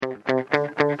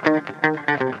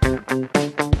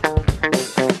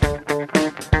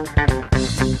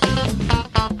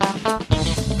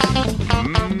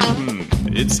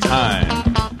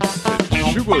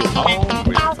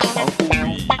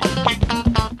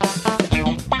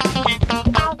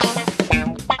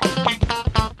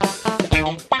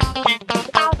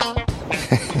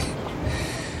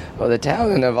the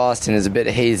town of Austin is a bit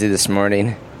hazy this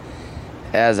morning,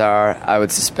 as are, I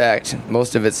would suspect,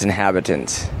 most of its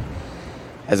inhabitants,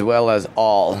 as well as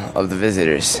all of the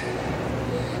visitors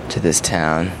to this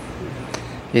town.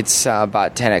 It's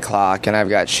about 10 o'clock, and I've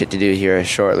got shit to do here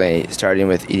shortly, starting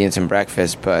with eating some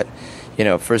breakfast, but,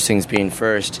 first things being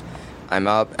first, I'm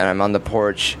up, and I'm on the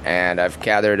porch, and I've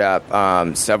gathered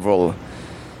up several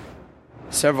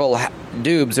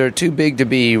dubs. They're too big to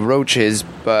be roaches,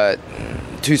 but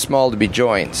too small to be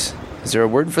joints. Is there a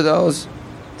word for those?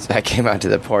 So I came out to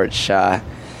the porch,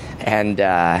 and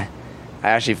I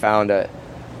actually found a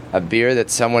beer that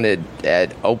someone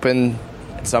had opened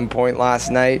at some point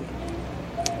last night.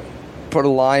 Put a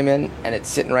lime in, and it's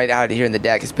sitting right out here in the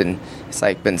deck. It's been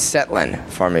settling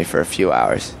for me for a few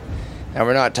hours. Now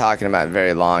we're not talking about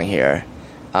very long here.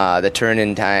 The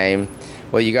turn-in time.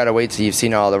 Well, you got to wait till you've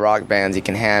seen all the rock bands you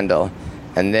can handle,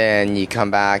 and then you come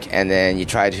back and then you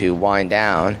try to wind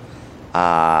down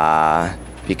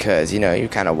because, you're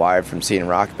kind of wired from seeing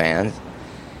rock bands.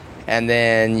 And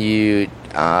then you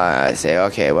say,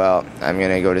 okay, well, I'm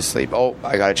going to go to sleep. Oh,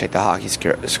 I got to check the hockey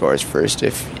scores first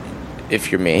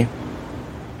if you're me.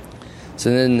 So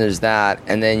then there's that,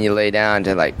 and then you lay down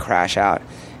to, crash out,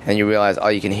 and you realize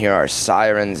all you can hear are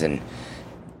sirens and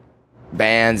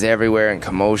bands everywhere and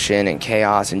commotion and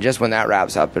chaos. And just when that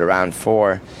wraps up at around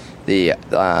 4, the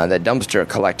dumpster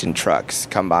collecting trucks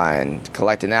come by and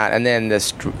collecting that, and then the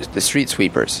street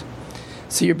sweepers.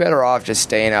 So you're better off just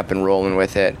staying up and rolling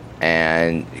with it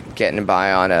and getting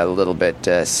by on a little bit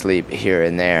sleep here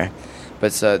and there.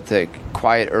 But so the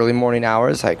quiet early morning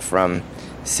hours, from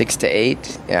 6 to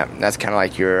 8, yeah, that's kind of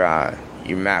like your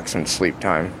maximum sleep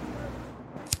time.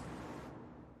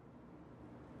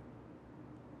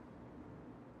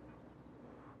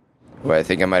 Well, I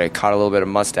think I might have caught a little bit of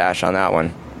mustache on that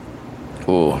one.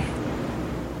 Ooh.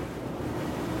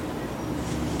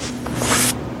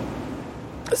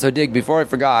 So, Dig, before I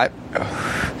forgot,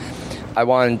 I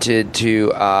wanted to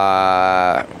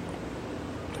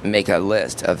make a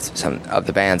list of some of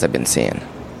the bands I've been seeing.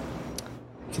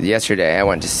 Yesterday, I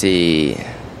went to see...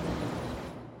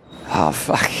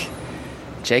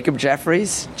 Jason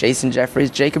Jeffries'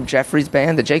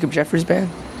 band? The Jacob Jeffries band?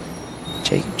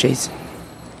 Jason...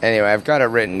 Anyway, I've got it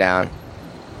written down.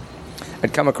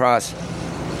 I'd come across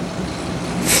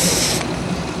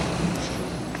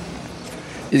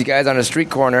these guys on a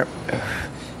street corner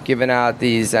giving out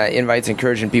these invites,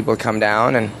 encouraging people to come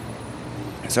down. And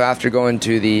so after going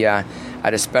to I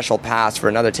had a special pass for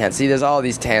another tent. See, there's all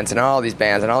these tents and all these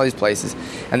bands and all these places,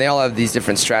 and they all have these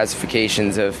different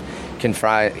stratifications of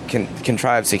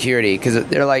contrived security, because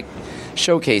they're like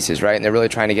showcases, right? And they're really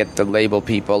trying to get the label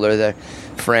people or the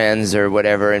friends or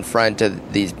whatever in front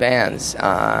of these bands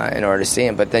in order to see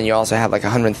them. But then you also have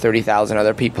 130,000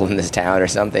 other people in this town or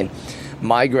something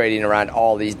migrating around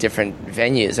all these different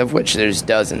venues, of which there's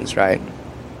dozens, right?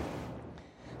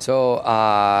 So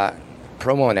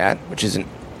PromoNet, which is a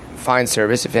fine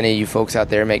service, if any of you folks out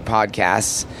there make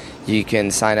podcasts, you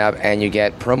can sign up and you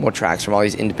get promo tracks from all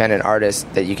these independent artists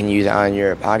that you can use on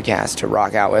your podcast to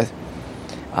rock out with,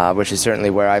 which is certainly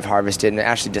where I've harvested and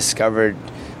actually discovered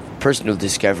personal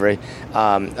discovery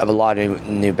of a lot of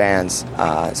new bands.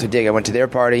 So Dig, I went to their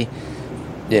party,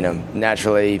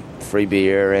 naturally free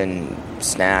beer and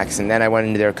snacks, and then I went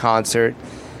into their concert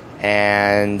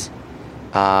and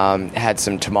had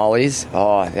some tamales.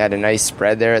 Oh, they had a nice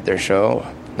spread there at their show,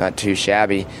 not too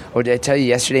shabby. Oh, did I tell you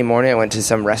yesterday morning I went to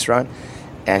some restaurant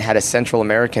and had a Central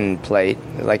American plate,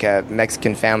 like a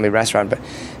Mexican family restaurant, but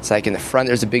it's in the front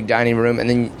there's a big dining room, and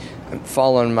then I'm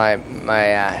following my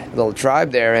little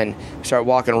tribe there and start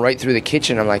walking right through the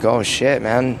kitchen. I'm like, oh shit,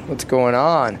 man, what's going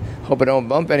on? Hope I don't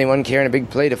bump anyone carrying a big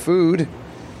plate of food.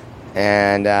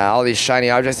 And all these shiny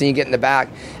objects, and you get in the back,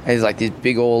 and there's these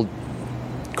big old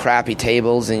crappy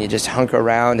tables, and you just hunker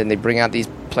around, and they bring out these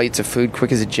plates of food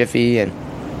quick as a jiffy, and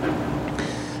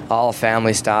all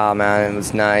family style, man. It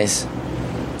was nice.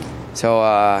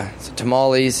 So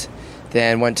tamales.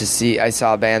 Then I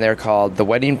saw a band there called The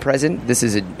Wedding Present. This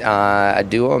is a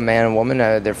duo, a man and woman.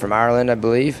 They're from Ireland, I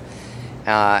believe.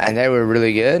 And they were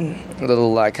really good. A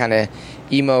little kind of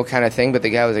emo kind of thing, but the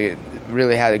guy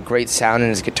really had a great sound in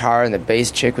his guitar, and the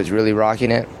bass chick was really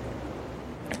rocking it.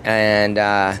 And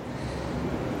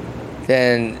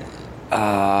then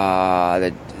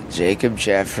the Jacob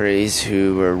Jeffries,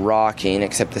 who were rocking,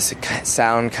 except the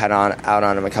sound cut out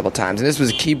on him a couple times. And this was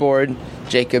a keyboard,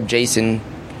 Jason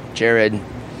Jared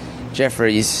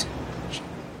Jeffries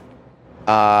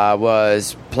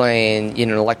was playing an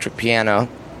electric piano,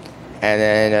 and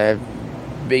then a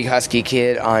big husky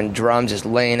kid on drums just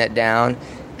laying it down,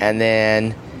 and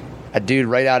then a dude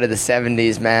right out of the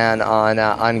 70s, man,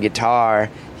 on guitar.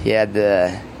 He had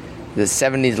the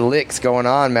 70s licks going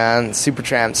on, man,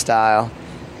 Supertramp style.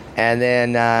 And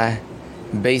then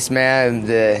bass man,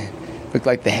 looked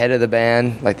like the head of the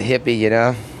band, like the hippie, you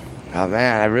know. Oh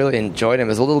man, I really enjoyed him.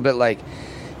 It was a little bit like,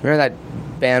 remember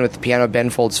that band with the piano, Ben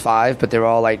Folds 5, but they were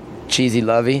all like cheesy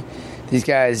lovey. These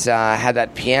guys had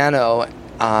that piano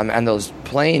and those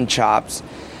playing chops,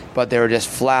 but they were just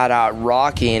flat out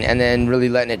rocking and then really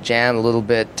letting it jam a little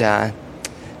bit.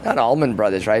 Not Allman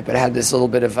Brothers, right? But it had this little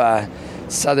bit of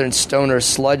Southern stoner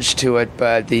sludge to it,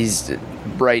 but these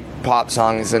bright pop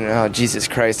songs, and oh Jesus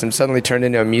Christ, I'm suddenly turned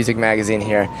into a music magazine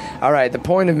here. All right, the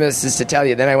point of this is to tell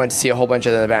you, then I went to see a whole bunch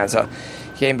of the bands. So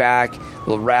came back,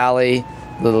 little rally,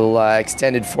 little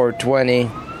extended 420,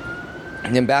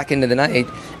 and then back into the night.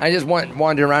 I just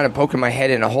wandered around and poking my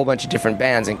head in a whole bunch of different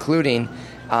bands, including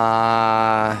Frank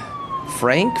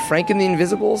and the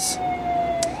Invisibles,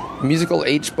 Musical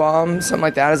H-Bomb, something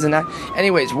like that, isn't that?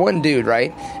 Anyways, one dude,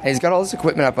 right? And he's got all this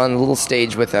equipment up on the little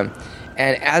stage with him.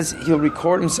 And as he'll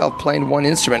record himself playing one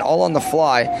instrument, all on the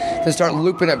fly, to start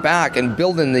looping it back and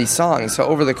building these songs. So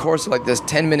over the course of like this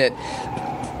 10-minute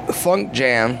funk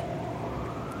jam,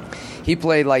 he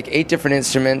played like 8 different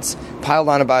instruments, piled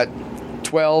on about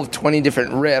 12, 20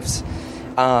 different riffs,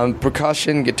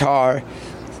 percussion, guitar,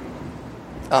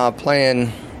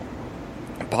 playing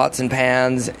pots and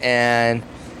pans, and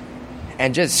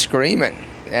just screaming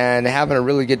and having a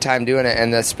really good time doing it.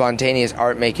 And the spontaneous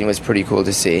art making was pretty cool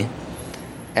to see.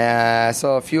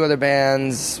 So a few other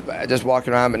bands just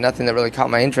walking around, but nothing that really caught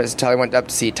my interest until I went up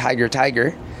to see Tiger.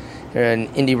 They're an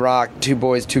indie rock, 2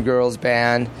 boys, 2 girls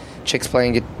band. Chicks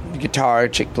playing guitar,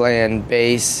 chick playing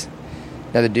bass,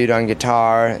 another dude on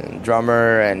guitar,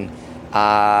 drummer, and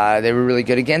they were really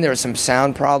good. Again, there were some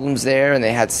sound problems there, and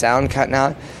they had sound cutting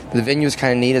out. The venue was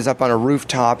kind of neat. It's up on a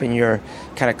rooftop, and you're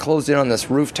kind of closed in on this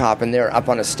rooftop, and they're up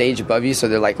on a stage above you, so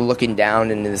they're like looking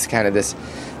down into this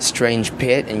strange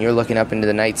pit, and you're looking up into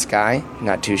the night sky.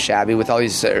 Not too shabby, with all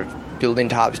these building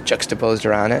tops juxtaposed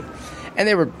around it, and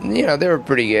they were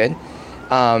pretty good.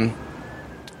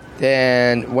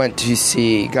 Then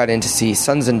got in to see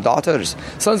Sons and Daughters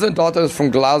from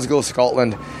Glasgow,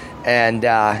 Scotland, and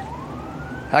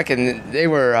they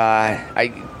were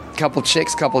a couple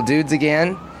chicks, couple dudes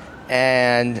again,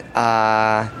 and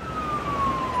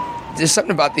there's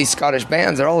something about these Scottish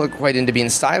bands. They're all quite into being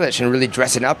stylish and really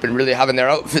dressing up and really having their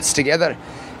outfits together.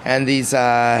 And these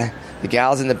the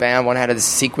gals in the band, one had a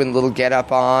sequin little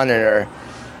get-up on, and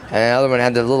the other one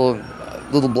had the little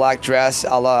black dress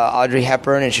a la Audrey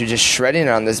Hepburn, and she was just shredding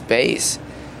on this bass.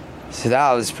 So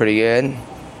that was pretty good.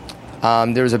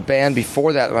 There was a band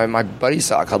before that my buddy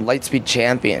saw called Lightspeed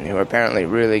Champion, who are apparently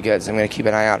really good, so I'm going to keep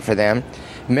an eye out for them.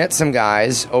 Met some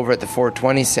guys over at the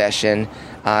 420 session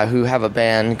who have a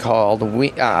band called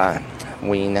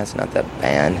Ween. That's not the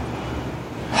band.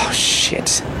 Oh,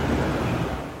 shit.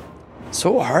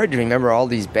 So hard to remember all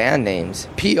these band names.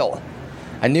 Peel.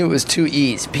 I knew it was 2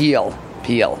 E's. Peel.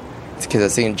 It's because I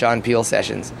was singing John Peel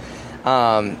sessions.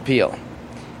 Peel.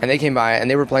 And they came by, and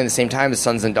they were playing the same time as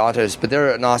Sons and Daughters, but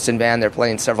they're an Austin band. They're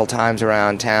playing several times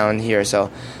around town here, so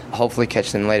I'll hopefully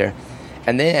catch them later.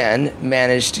 And then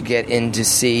managed to get in to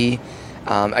see,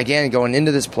 again, going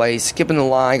into this place, skipping the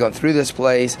line, going through this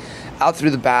place, out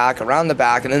through the back, around the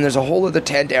back, and then there's a whole other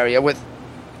tent area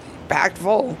packed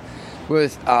full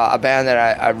with a band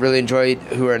that I really enjoyed,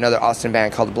 who are another Austin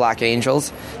band called the Black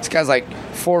Angels. This guy's like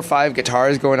 4 or 5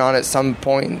 guitars going on at some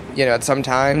point, at some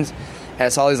times. And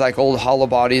it's all these like old hollow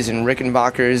bodies and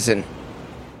Rickenbackers, and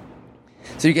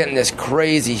so you're getting this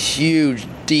crazy, huge,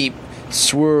 deep,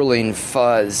 swirling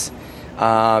fuzz.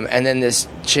 And then this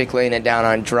chick laying it down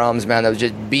on drums, man, that was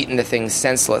just beating the thing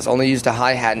senseless. Only used a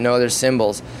hi-hat, no other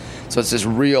cymbals. So it's this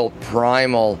real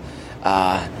primal,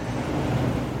 I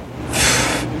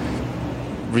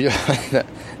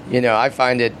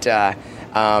find it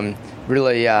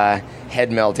really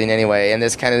head-melting anyway. And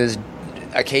this kind of this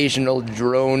occasional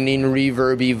droning,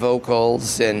 reverby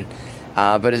vocals, and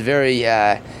but it's very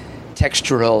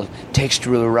textural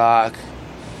rock.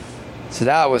 So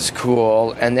that was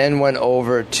cool. And then went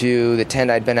over to the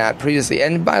tent I'd been at previously.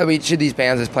 And by the way, each of these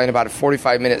bands is playing about a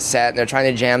 45-minute set, and they're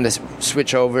trying to jam this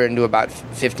switch over into about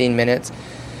 15 minutes.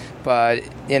 But,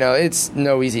 it's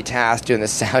no easy task doing the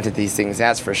sound of these things,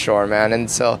 that's for sure, man.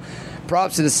 And so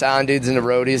props to the sound dudes and the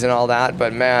roadies and all that,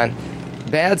 but, man,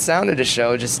 bad sound at a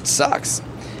show just sucks.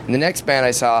 And the next band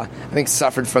I saw, I think,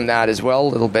 suffered from that as well a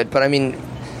little bit. But, I mean,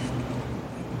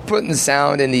 putting the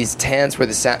sound in these tents where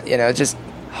the sound, it's just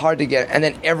hard to get. And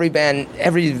then every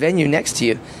venue next to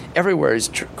you, everywhere is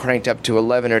cranked up to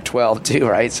 11 or 12 too,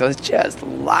 right? So it's just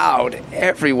loud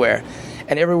everywhere.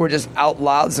 and everywhere just out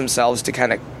louds themselves to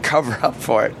kind of cover up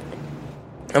for it.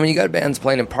 I mean, you got bands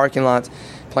playing in parking lots,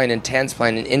 playing in tents,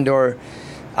 playing in indoor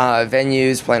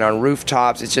venues, playing on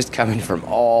rooftops. It's just coming from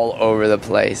all over the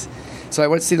place. So I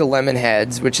went to see the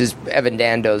Lemonheads, which is Evan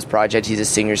Dando's project. He's a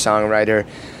singer-songwriter,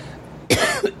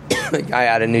 a guy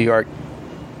out of New York.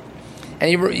 And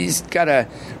he's got a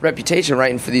reputation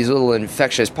writing for these little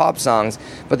infectious pop songs,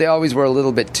 but they always were a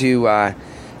little bit too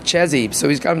chezzy. So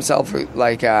he's got himself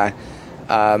like a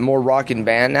more rockin'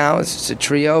 band now. It's just a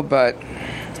trio, but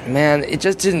man, it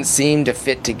just didn't seem to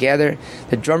fit together.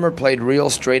 The drummer played real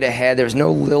straight ahead. There was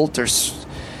no lilt or,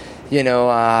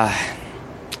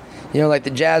 like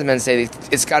the jazzmen say,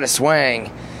 it's got a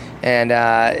swang. And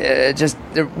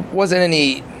there wasn't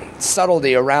any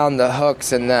subtlety around the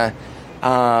hooks and the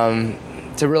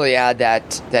to really add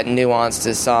that nuance to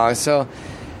the song. So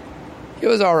it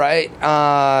was all right.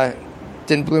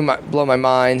 Didn't blow my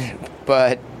mind,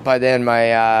 but by then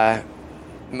my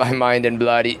mind and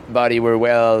body were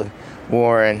well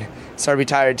worn. So I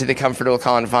retired to the comfortable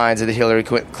confines of the Hillary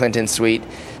Clinton suite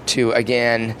to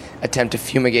again attempt to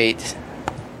fumigate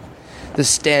the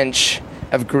stench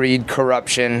of greed,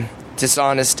 corruption,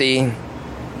 dishonesty,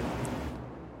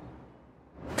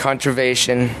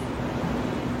 contravention,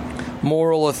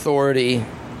 moral authority,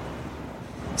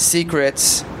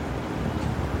 secrets.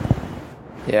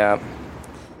 Yeah.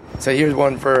 So here's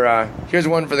one for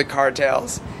the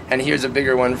cartels, and here's a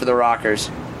bigger one for the rockers.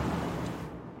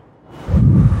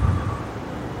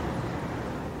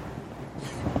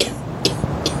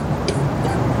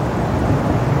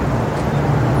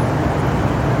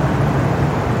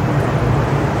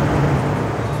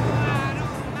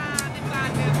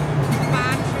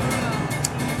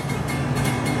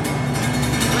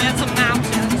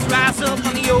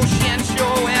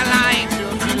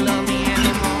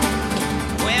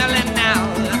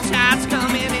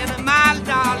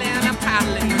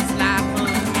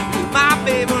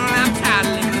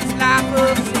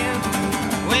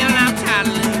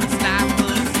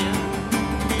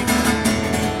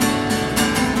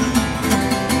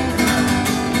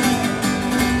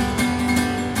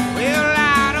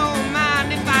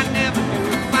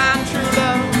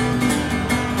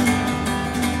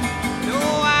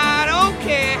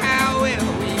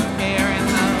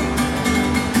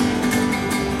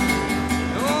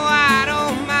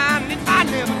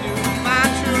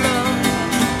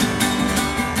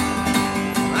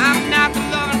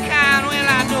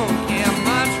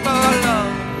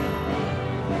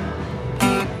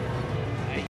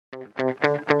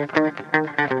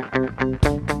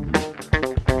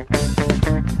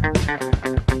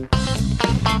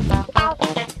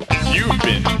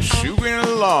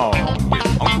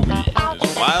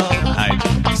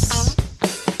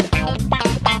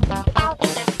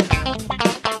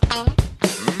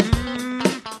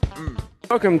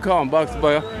 Welcome, call him Bucks.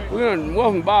 We're going to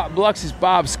welcome Biloxi's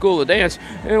Bob's School of Dance.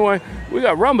 Anyway, we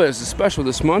got Rumba as a special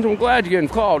this month. I'm glad you're getting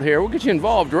called here. We'll get you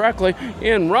involved directly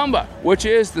in Rumba, which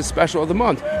is the special of the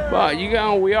month. But,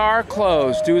 we are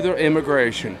closed due to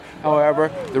immigration.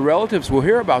 However, the relatives will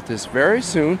hear about this very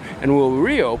soon, and we'll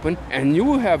reopen, and you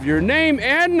will have your name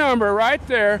and number right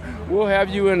there. We'll have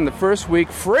you in the first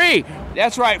week free.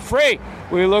 That's right, free.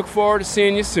 We look forward to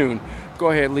seeing you soon. Go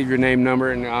ahead, leave your name,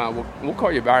 number, and we'll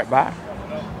call you right back.